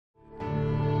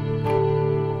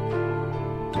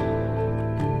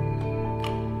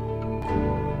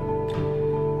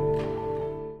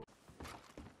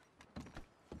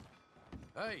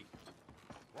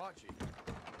watching.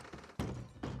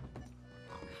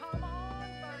 Come on,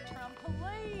 Bertram,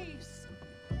 please.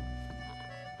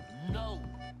 No.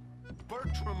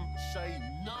 Bertram, say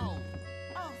no.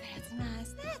 Oh, that's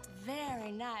nice. That's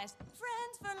very nice.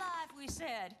 Friends for life, we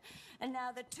said. And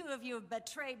now the two of you have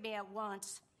betrayed me at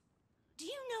once. Do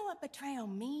you know what betrayal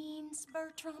means,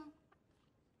 Bertram?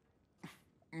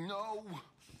 No.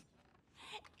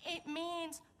 It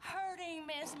means hurting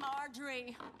Miss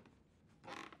Marjorie.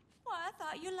 Well, I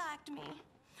thought you liked me.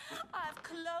 I've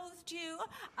clothed you.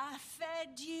 I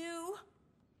fed you.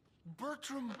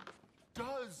 Bertram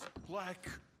does like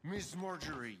Miss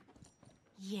Marjorie.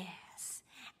 Yes,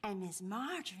 and Miss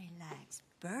Marjorie likes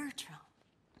Bertram.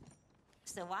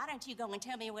 So why don't you go and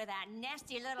tell me where that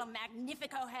nasty little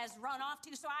Magnifico has run off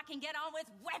to so I can get on with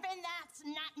whipping that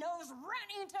snot-nose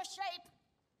right into shape?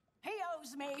 He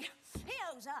owes me. He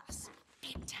owes us.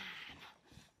 Big time.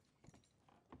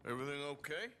 Everything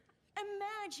okay?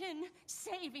 Imagine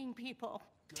saving people,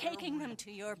 taking them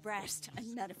to your breast,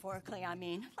 and metaphorically, I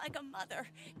mean, like a mother,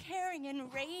 caring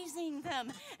and raising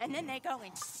them, and then they go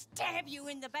and stab you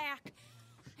in the back.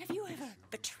 Have you ever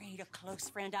betrayed a close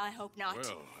friend? I hope not.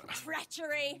 Well,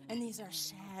 Treachery. And these are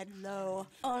sad, low,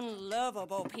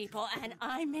 unlovable people, and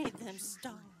I made them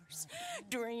stars,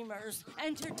 dreamers,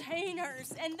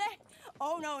 entertainers, and they...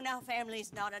 Oh, no, now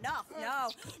family's not enough.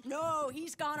 No,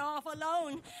 he's gone off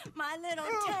alone. My little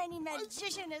tiny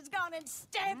magician has gone and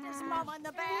stabbed his mama in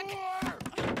the back.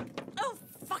 Oh,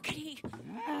 fuckity.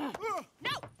 No,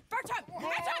 Bertram!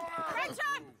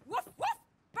 Bertram! Woof, woof!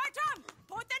 Bertram,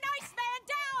 put the nice man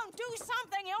down! Do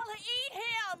something, you'll eat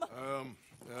him!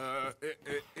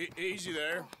 Easy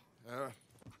there.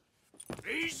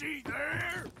 Easy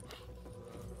there!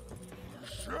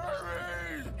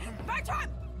 Sherry! Bertram!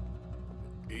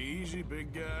 Easy,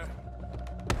 big guy.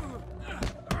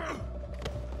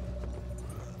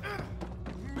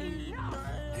 Me,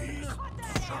 man. He's Cut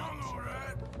that out! all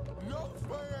right. No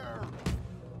fair.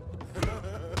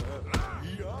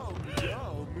 Yum,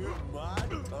 yum in my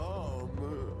tum.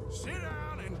 Sit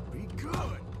down and be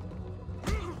good.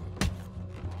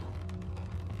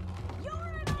 You're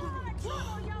in all our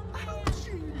trouble, young man!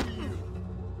 Gee.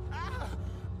 Ah,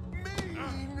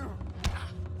 mean.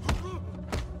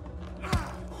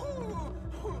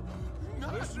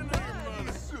 Not Listen here, mother.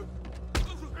 nice.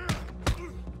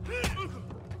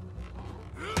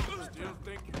 Still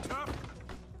think you're tough?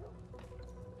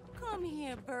 Come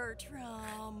here,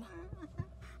 Bertram.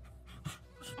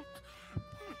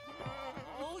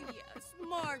 Oh, yes,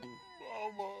 Martin.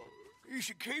 Mama, you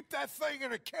should keep that thing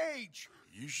in a cage.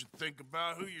 You should think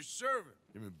about who you're serving.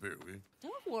 Give me a beer, will you?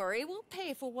 Don't worry, we'll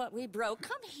pay for what we broke.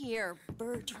 Come here,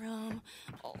 Bertram.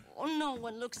 Oh, no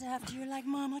one looks after you like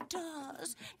Mama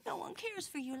does. No one cares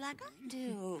for you like I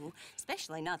do.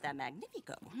 Especially not that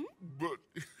Magnifico. But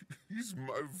he's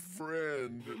my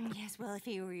friend. Yes, well, if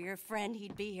he were your friend,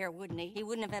 he'd be here, wouldn't he? He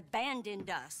wouldn't have abandoned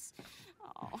us.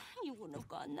 Oh, you wouldn't have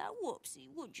gotten that whoopsie,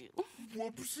 would you?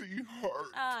 Whoopsie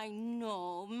heart. I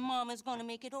know. Mama's gonna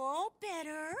make it all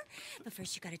better. But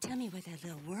first, you gotta tell me where that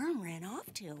little worm ran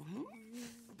off to,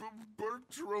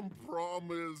 Bertram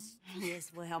promised.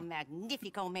 Yes, well,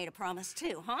 Magnifico made a promise,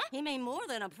 too, huh? He made more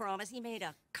than a promise. He made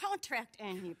a contract,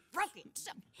 and he broke it.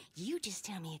 So you just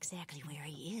tell me exactly where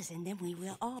he is, and then we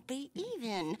will all be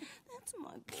even. That's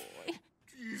my boy.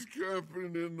 He's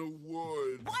camping in the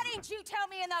woods. Why didn't you tell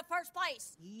me in the first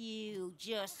place? You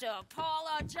just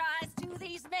apologize to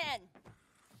these men.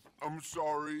 I'm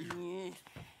sorry.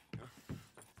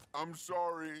 I'm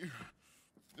sorry.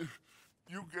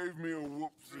 You gave me a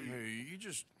whoopsie. Hey, you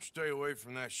just stay away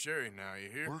from that sherry now, you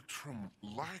hear? Bertram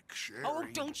likes Sherry. Oh,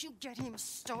 don't you get him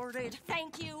started.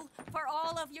 Thank you for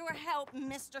all of your help,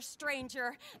 Mr.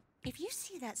 Stranger. If you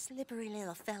see that slippery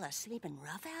little fella sleeping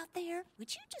rough out there,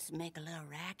 would you just make a little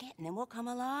racket and then we'll come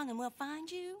along and we'll find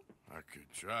you? I could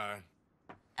try.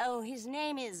 Oh, his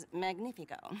name is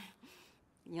Magnifico.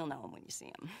 You'll know him when you see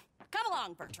him. Come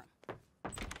along, Bertram.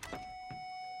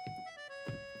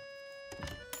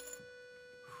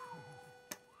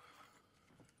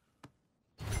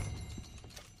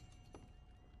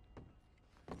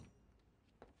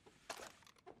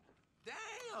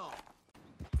 Damn!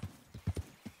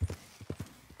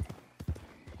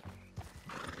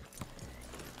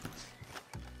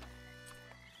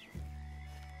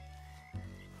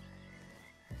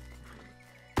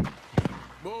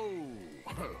 Whoa!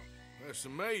 That's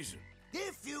amazing.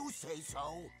 If you say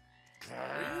so.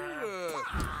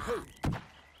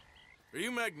 Are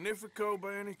you Magnifico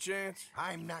by any chance?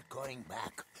 I'm not going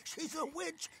back. She's a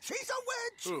witch. She's a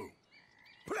witch. Who?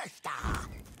 Presta.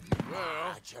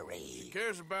 Well, Marjorie. she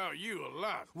cares about you a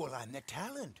lot. Well, I'm the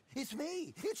talent. It's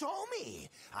me. It's all me.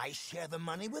 I share the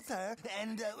money with her,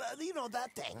 and, you know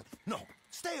that thing. No,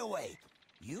 stay away.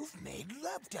 You've made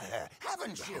love to her,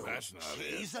 haven't you? That's not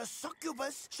it. She's a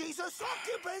succubus. She's a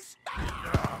succubus.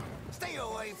 Ah! Stay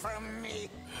away from me.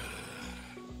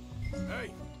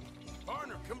 Hey,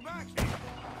 partner, come back here.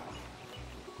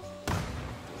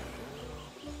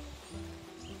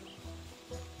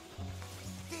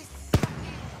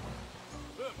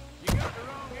 Look, you got the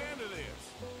wrong end of this.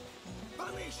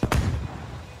 Punish.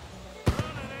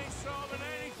 Running ain't solving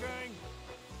anything.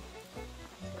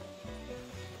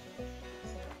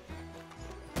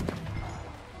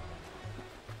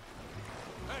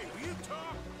 Hey, will you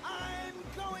talk? I'm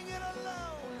going it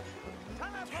alone.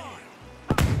 Teleport.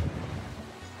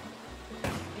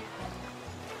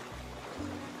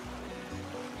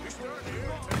 You're starting to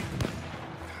irritate me.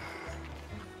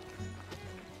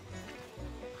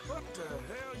 What the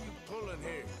hell you pulling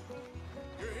here?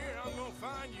 You're here, I'm gonna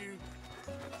find you.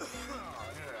 Oh,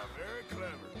 yeah, very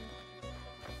clever.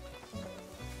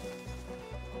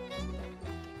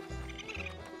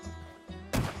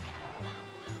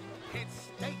 It's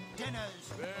state dinners.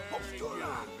 Very Postura.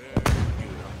 good, very good.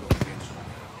 I'm gonna get you now.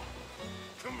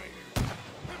 Come here.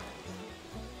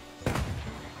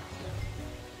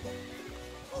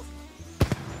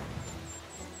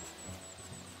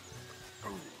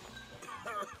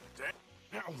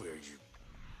 Now where's you?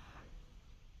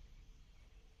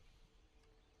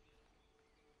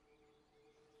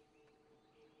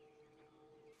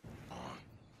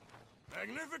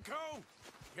 Magnifico!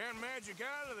 Can't magic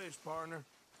out of this, partner.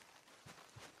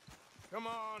 Come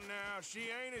on now, she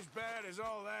ain't as bad as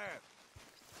all that.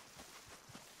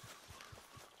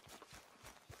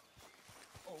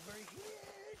 Over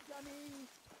here, dummy.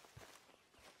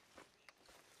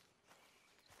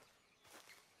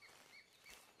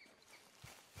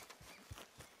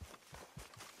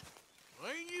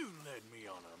 Well, you led me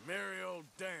on a merry old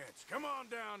dance. Come on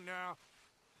down now.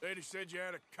 Lady said you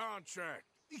had a contract.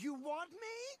 You want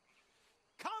me?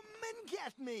 Come and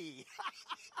get me.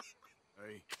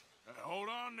 Hey, hold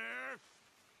on there.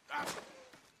 Ah.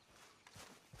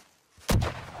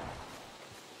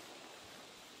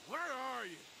 Where are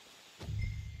you?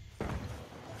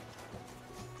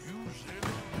 You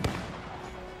silly.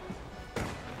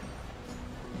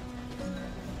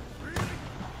 Really?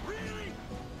 Really?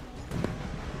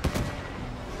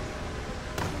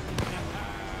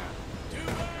 Too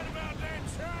bad about that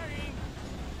train.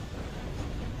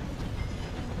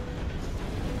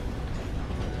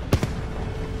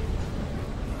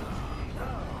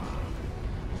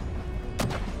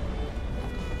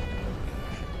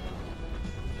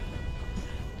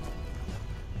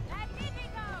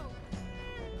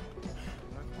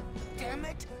 Damn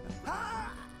it.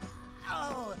 Ah!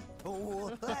 Oh,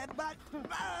 oh, but,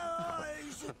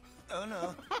 oh, no,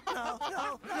 no, no,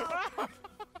 no.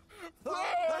 No,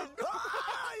 I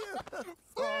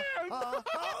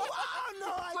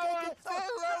can't.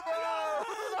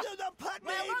 Put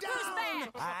me down.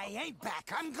 I ain't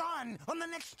back. I'm gone on the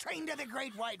next train to the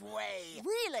Great White Way.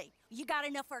 Really? You got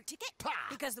enough for a ticket? Pah.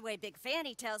 Because the way Big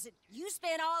Fanny tells it, you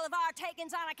spent all of our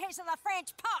takings on a case of the French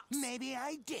pox. Maybe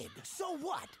I did. So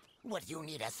what? What do you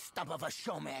need a stump of a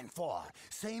showman for?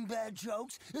 Same bad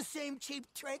jokes? The same cheap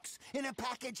tricks? In a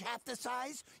package half the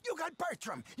size? You got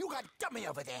Bertram. You got Dummy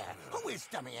over there. Who is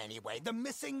Dummy anyway? The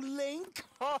missing link?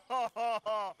 Shut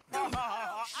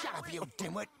up, you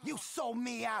dimwit. You sold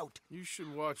me out. You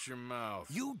should watch your mouth.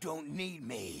 You don't need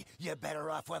me. You're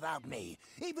better off without me.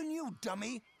 Even you,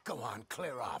 dummy. Go on,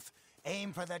 clear off.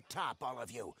 Aim for the top, all of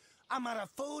you. I'm out of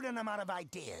food and I'm out of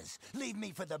ideas. Leave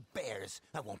me for the bears.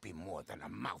 I won't be more than a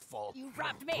mouthful. You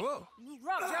robbed me. Whoa. You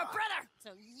robbed your brother.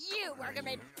 So you are gonna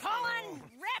be pulling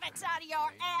rabbits out of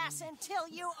your ass until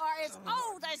you are as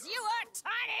old as you are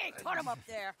tiny. Put them up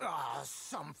there. Ah,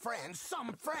 some friends.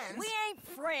 We ain't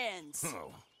friends.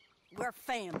 Oh, We're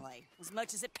family, as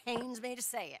much as it pains me to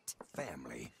say it.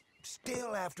 family.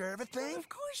 Still after everything? Of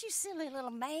course, you silly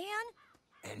little man.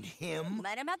 And him?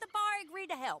 Met him at the bar,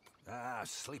 agreed to help. Ah,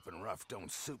 sleeping rough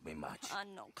don't suit me much. I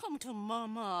know. Come to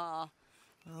Mama.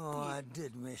 Oh, I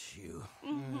did miss you.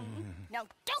 Now,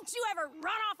 don't you ever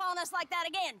run off on us like that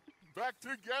again. Back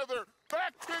together!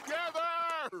 Back together!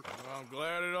 Well, I'm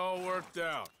glad it all worked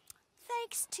out.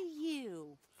 Thanks to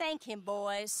you. Thank him,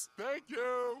 boys. Thank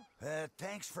you!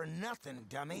 Thanks for nothing,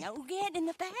 dummy. Now get in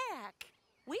the back.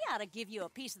 We ought to give you a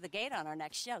piece of the gate on our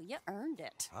next show. You earned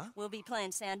it. Huh? We'll be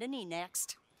playing Saint Denis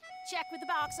next. Check with the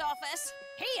box office.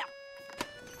 Here.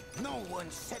 No one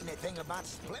said anything about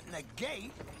splitting the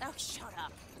gate. Oh, shut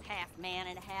up. Half man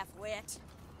and half wit.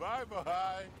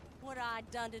 Bye-bye. What I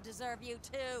done to deserve you,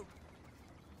 too?